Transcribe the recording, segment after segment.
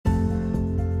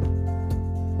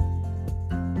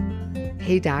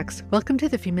Hey docs, welcome to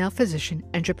the Female Physician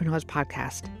Entrepreneurs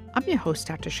Podcast. I'm your host,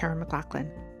 Dr. Sharon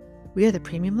McLaughlin. We are the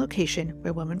premium location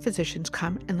where women physicians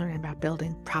come and learn about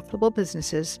building profitable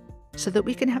businesses so that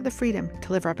we can have the freedom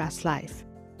to live our best life.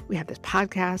 We have this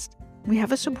podcast, and we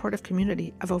have a supportive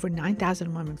community of over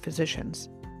 9,000 women physicians.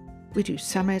 We do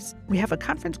summits. We have a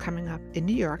conference coming up in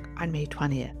New York on May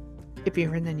 20th. If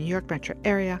you're in the New York metro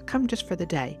area, come just for the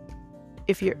day.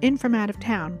 If you're in from out of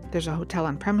town, there's a hotel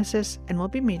on premises, and we'll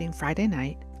be meeting Friday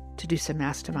night to do some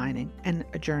masterminding and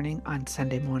adjourning on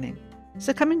Sunday morning.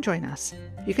 So come and join us.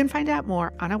 You can find out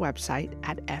more on our website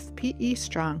at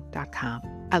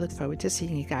fpestrong.com. I look forward to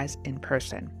seeing you guys in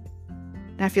person.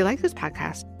 Now, if you like this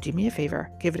podcast, do me a favor,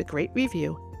 give it a great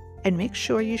review, and make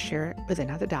sure you share it with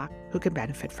another doc who can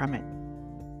benefit from it.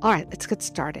 All right, let's get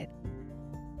started.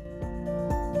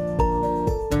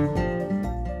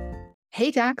 Hey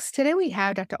docs, today we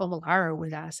have Dr. Omolara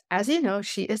with us. As you know,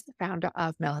 she is the founder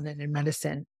of Melanin in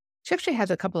Medicine. She actually has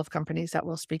a couple of companies that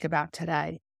we'll speak about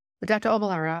today. But Dr.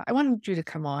 Omolara, I wanted you to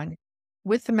come on.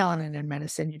 With the Melanin in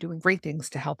Medicine, you're doing great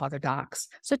things to help other docs.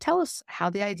 So tell us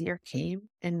how the idea came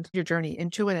and your journey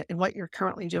into it and what you're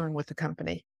currently doing with the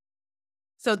company.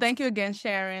 So thank you again,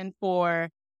 Sharon, for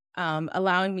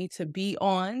allowing me to be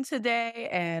on today,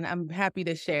 and I'm happy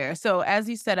to share. So as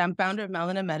you said, I'm founder of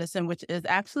Melanin Medicine, which is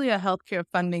actually a healthcare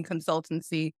funding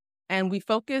consultancy, and we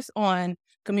focus on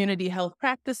community health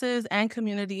practices and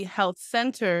community health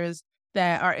centers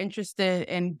that are interested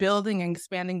in building and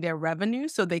expanding their revenue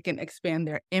so they can expand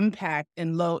their impact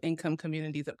in low-income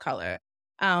communities of color.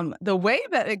 The way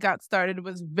that it got started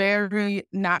was very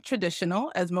not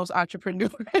traditional, as most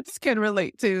entrepreneurs can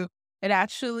relate to. I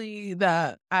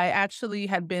actually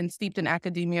had been steeped in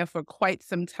academia for quite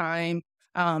some time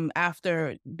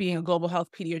after being a global health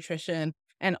pediatrician.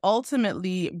 And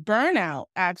ultimately, burnout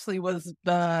actually was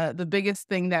the biggest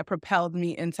thing that propelled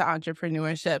me into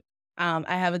entrepreneurship. I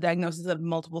have a diagnosis of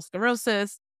multiple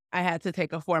sclerosis. I had to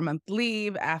take a 4-month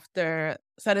leave after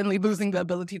suddenly losing the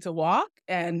ability to walk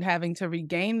and having to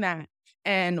regain that.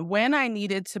 And when I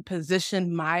needed to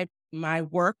position my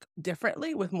work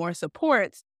differently with more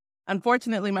supports,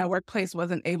 unfortunately, my workplace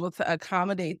wasn't able to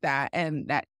accommodate that. And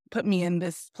that put me in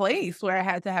this place where I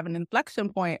had to have an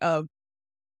inflection point of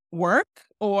work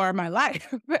or my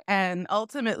life. And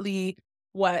ultimately,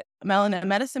 what Melanin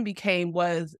Medicine became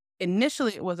was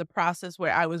initially it was a process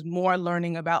where I was more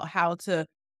learning about how to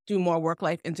do more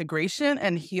work-life integration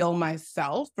and heal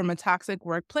myself from a toxic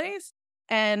workplace.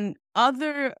 And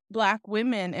other Black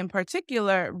women in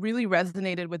particular really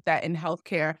resonated with that in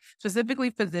healthcare, specifically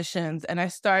physicians. And I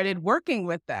started working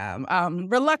with them,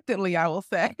 reluctantly, I will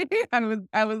say.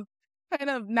 I was kind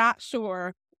of not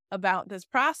sure about this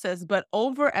process, but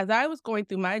as I was going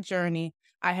through my journey,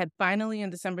 I had finally in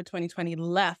December 2020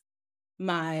 left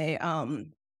my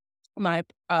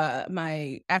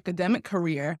my academic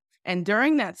career. And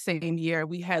during that same year,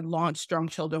 we had launched Strong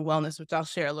Children Wellness, which I'll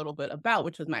share a little bit about,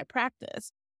 which was my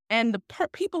practice. And the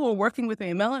people who were working with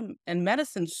me in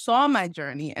medicine saw my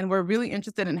journey and were really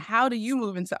interested in how do you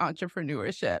move into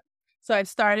entrepreneurship. So I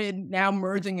started now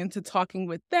merging into talking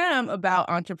with them about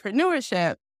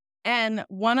entrepreneurship. And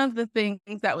one of the things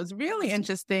that was really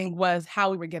interesting was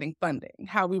how we were getting funding,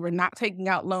 how we were not taking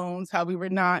out loans, how we were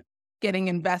not getting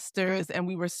investors, and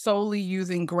we were solely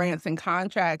using grants and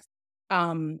contracts.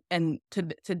 And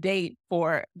to date,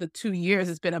 for the 2 years,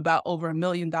 it's been about over $1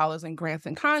 million in grants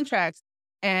and contracts.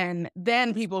 And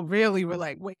then people really were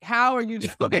like, wait, how are you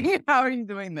doing? How are you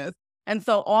doing this? And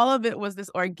so all of it was this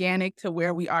organic to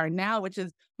where we are now, which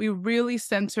is we really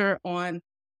center on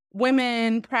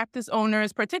women, practice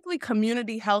owners, particularly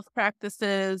community health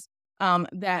practices,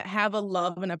 that have a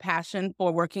love and a passion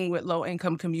for working with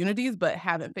low-income communities, but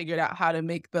haven't figured out how to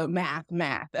make the math,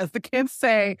 as the kids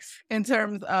say, in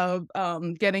terms of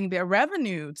getting their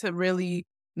revenue to really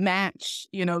match,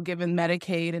 given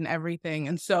Medicaid and everything.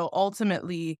 And so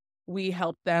ultimately, we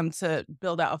help them to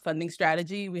build out a funding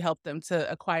strategy. We help them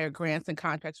to acquire grants and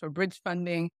contracts for bridge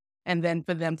funding, and then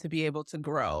for them to be able to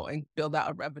grow and build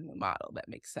out a revenue model that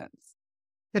makes sense.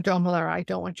 Dr. Omolara, I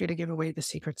don't want you to give away the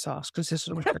secret sauce because this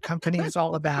is what your company is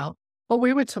all about. But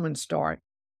where would someone start?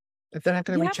 If they're not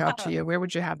going to reach out to you, where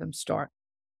would you have them start?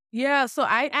 Yeah, so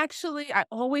I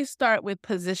always start with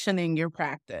positioning your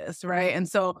practice, right? And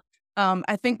so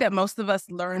I think that most of us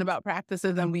learn about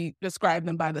practices and we describe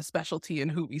them by the specialty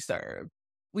and who we serve.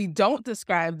 We don't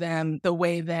describe them the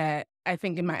way that I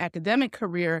think in my academic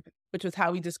career, which was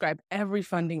how we described every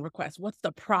funding request. What's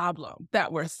the problem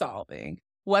that we're solving?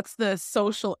 What's the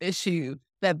social issue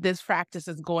that this practice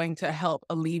is going to help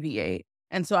alleviate?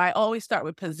 And so I always start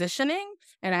with positioning,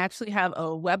 and I actually have a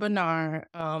webinar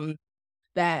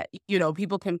that,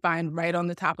 people can find right on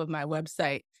the top of my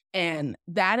website. And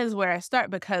that is where I start,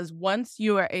 because once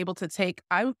you are able to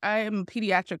I am a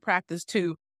pediatric practice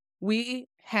too. We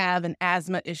have an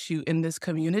asthma issue in this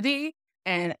community,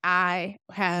 and I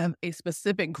have a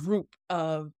specific group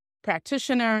of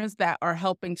practitioners that are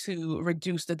helping to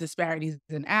reduce the disparities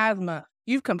in asthma.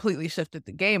 You've completely shifted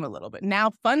the game a little bit.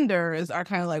 Now funders are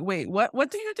kind of like, wait, what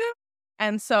do you do?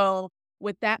 And so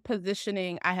with that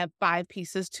positioning, I have 5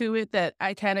 pieces to it that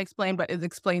I can explain, but is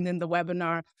explained in the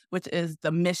webinar, which is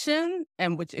the mission,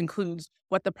 and which includes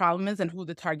what the problem is and who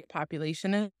the target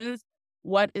population is.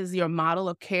 What is your model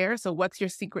of care? So what's your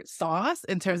secret sauce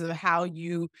in terms of how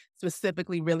you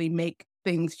specifically really make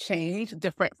things change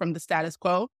different from the status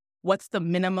quo? What's the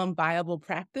minimum viable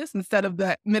practice instead of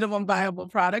the minimum viable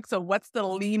product? So what's the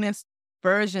leanest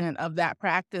version of that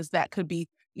practice that could be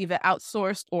either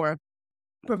outsourced or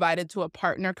provided to a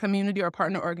partner community or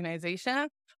partner organization?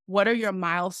 What are your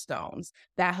milestones?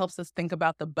 That helps us think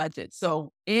about the budget.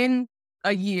 So in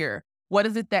a year, what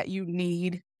is it that you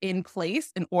need in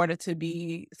place in order to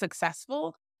be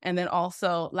successful? And then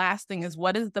also, last thing is,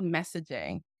 what is the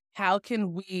messaging? How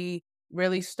can we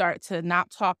really start to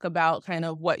not talk about kind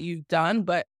of what you've done,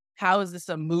 but how is this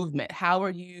a movement?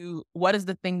 What is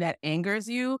the thing that angers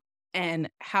you? And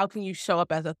how can you show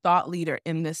up as a thought leader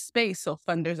in this space so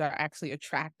funders are actually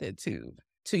attracted to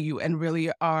you and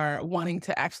really are wanting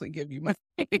to actually give you money,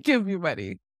 give you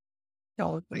money?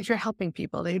 So if you're helping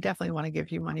people, they definitely want to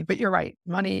give you money. But you're right.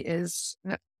 Money is,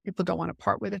 people don't want to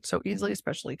part with it so easily,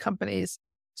 especially companies.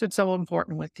 So it's so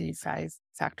important with these 5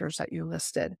 factors that you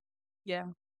listed. Yeah.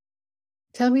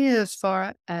 Tell me as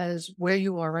far as where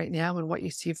you are right now and what you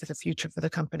see for the future for the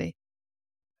company.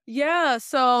 Yeah.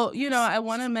 So, I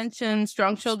want to mention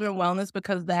Strong Children Wellness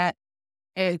because that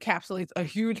encapsulates a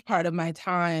huge part of my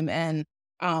time. And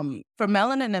for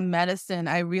melanin and medicine,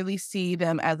 I really see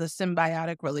them as a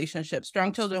symbiotic relationship.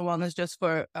 Strong Children Wellness, just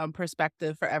for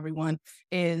perspective for everyone,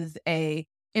 is a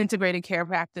integrated care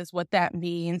practice. What that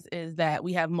means is that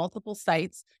we have multiple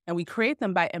sites, and we create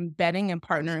them by embedding and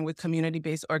partnering with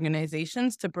community-based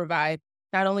organizations to provide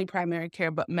not only primary care,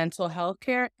 but mental health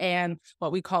care and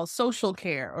what we call social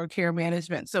care or care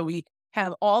management. So we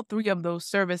have all 3 of those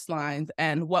service lines.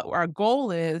 And what our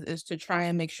goal is to try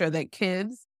and make sure that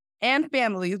kids and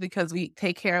families, because we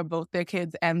take care of both their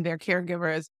kids and their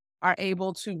caregivers, are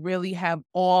able to really have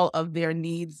all of their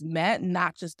needs met,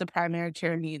 not just the primary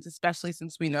care needs, especially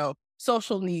since we know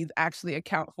social needs actually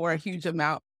account for a huge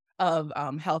amount of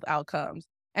health outcomes.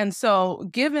 And so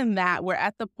given that, we're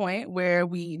at the point where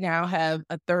we now have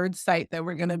a 3rd site that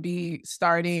we're going to be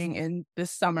starting in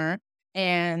this summer.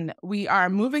 And we are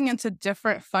moving into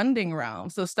different funding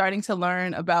realms. So starting to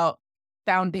learn about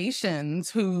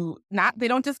foundations they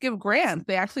don't just give grants,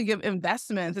 they actually give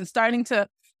investments, and starting to,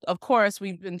 of course,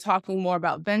 we've been talking more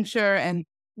about venture and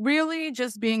really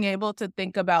just being able to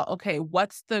think about, okay,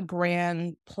 what's the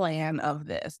grand plan of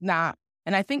this?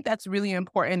 And I think that's really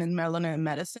important in melanin and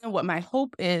medicine. What my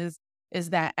hope is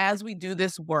that as we do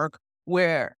this work,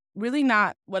 we're really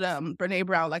not what Brene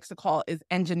Brown likes to call is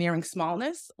engineering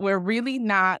smallness. We're really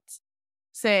not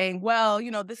saying, well,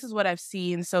 this is what I've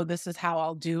seen, so this is how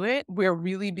I'll do it. We're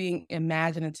really being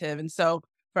imaginative. And so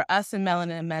for us in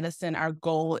melanin and medicine, our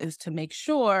goal is to make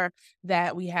sure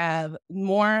that we have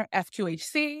more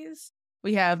FQHCs,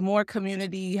 we have more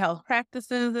community health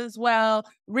practices as well.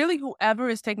 Really, whoever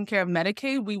is taking care of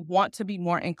Medicaid, we want to be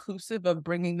more inclusive of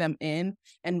bringing them in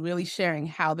and really sharing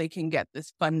how they can get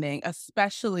this funding,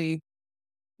 especially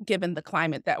given the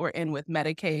climate that we're in with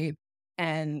Medicaid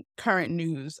and current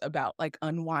news about like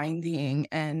unwinding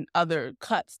and other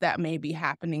cuts that may be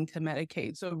happening to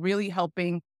Medicaid. So really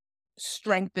helping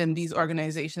strengthen these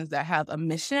organizations that have a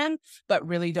mission, but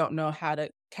really don't know how to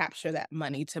capture that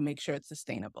money to make sure it's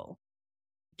sustainable.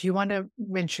 Do you want to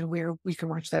mention where we can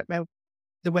watch the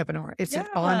webinar? Is it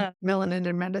on Yeah. Melanin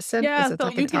and Medicine? Yeah. Is it So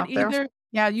up at the top there?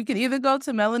 you can either go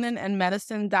to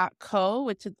melaninandmedicine.co,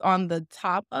 which is on the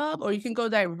top of, or you can go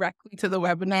directly to the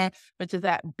webinar, which is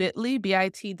at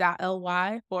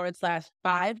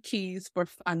bit.ly/5 keys for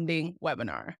funding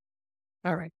webinar.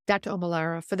 All right. Dr.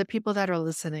 Omolara, for the people that are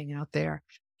listening out there,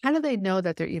 how do they know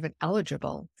that they're even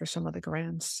eligible for some of the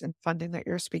grants and funding that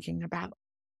you're speaking about?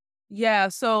 Yeah,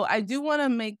 so I do want to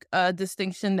make a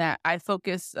distinction that I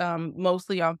focus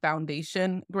mostly on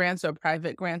foundation grants or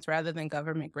private grants rather than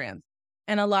government grants.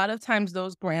 And a lot of times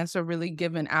those grants are really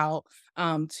given out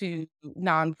to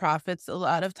nonprofits a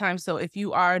lot of times. So if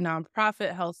you are a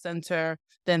nonprofit health center,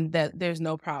 then there's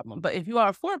no problem. But if you are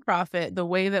a for-profit, the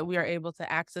way that we are able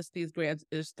to access these grants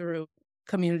is through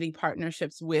community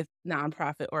partnerships with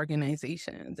nonprofit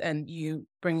organizations and you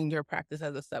bringing your practice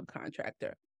as a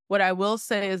subcontractor. What I will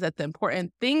say is that the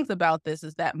important things about this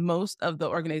is that most of the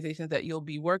organizations that you'll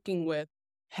be working with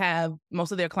have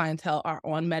most of their clientele are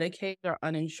on Medicaid or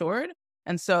uninsured.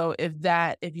 And so if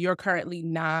you're currently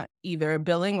not either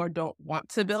billing or don't want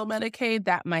to bill Medicaid,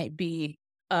 that might be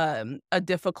a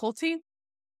difficulty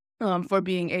for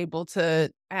being able to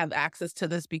have access to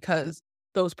this, because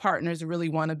those partners really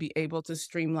want to be able to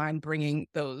streamline bringing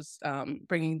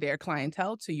their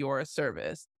clientele to your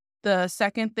service. The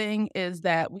second thing is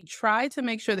that we try to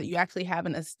make sure that you actually have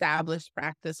an established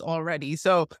practice already.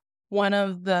 So one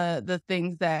of the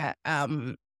things that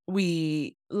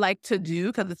we like to do,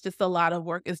 because it's just a lot of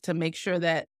work, is to make sure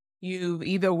that you've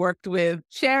either worked with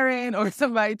Sharon or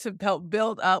somebody to help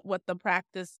build up what the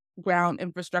practice ground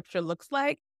infrastructure looks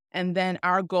like. And then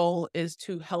our goal is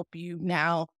to help you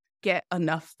now get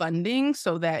enough funding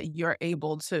so that you're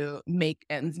able to make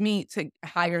ends meet, to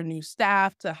hire new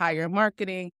staff, to hire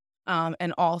marketing,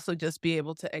 and also just be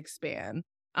able to expand.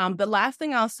 The last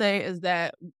thing I'll say is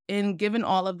that given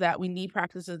all of that, we need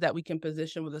practices that we can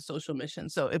position with a social mission.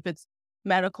 So if it's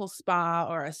medical spa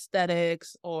or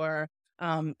aesthetics or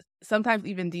sometimes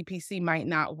even DPC might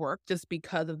not work just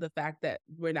because of the fact that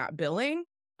we're not billing.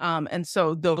 And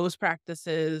so those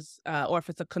practices, or if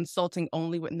it's a consulting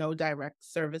only with no direct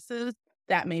services,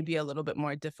 that may be a little bit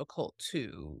more difficult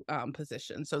to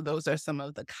position. So those are some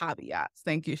of the caveats.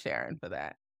 Thank you, Sharon, for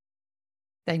that.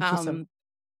 Thank you so much.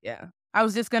 Yeah. I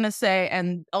was just going to say,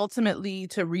 and ultimately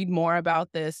to read more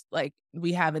about this, like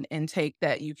we have an intake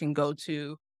that you can go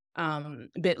to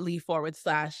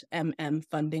bit.ly/MM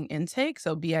funding intake.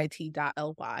 So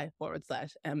bit.ly/MM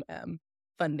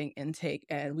funding intake.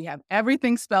 And we have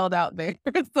everything spelled out there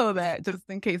so that just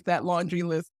in case that laundry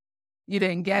list, you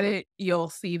didn't get it, you'll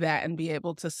see that and be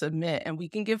able to submit. And we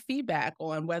can give feedback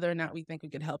on whether or not we think we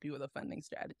could help you with a funding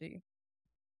strategy.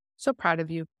 So proud of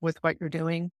you with what you're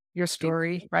doing, your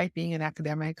story, right? Being in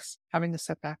academics, having a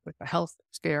setback with the health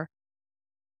scare.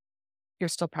 You're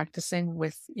still practicing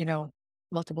with,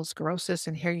 multiple sclerosis.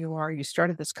 And here you are, you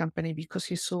started this company because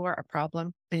you saw a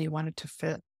problem and you wanted to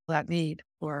fill that need.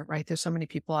 Or, right, there's so many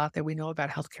people out there, we know about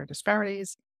healthcare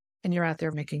disparities, and you're out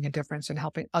there making a difference and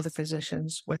helping other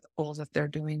physicians with all that they're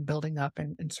doing, building up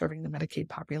and serving the Medicaid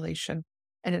population.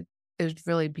 And it is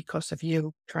really because of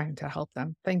you trying to help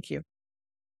them. Thank you.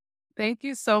 Thank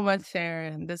you so much,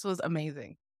 Sharon. This was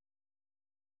amazing.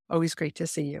 Always great to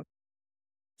see you.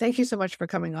 Thank you so much for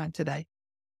coming on today.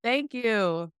 Thank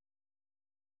you.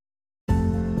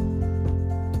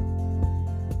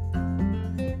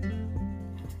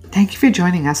 Thank you for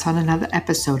joining us on another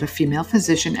episode of Female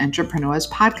Physician Entrepreneurs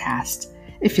Podcast.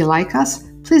 If you like us,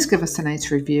 please give us a nice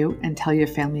review and tell your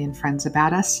family and friends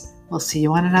about us. We'll see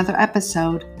you on another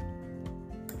episode.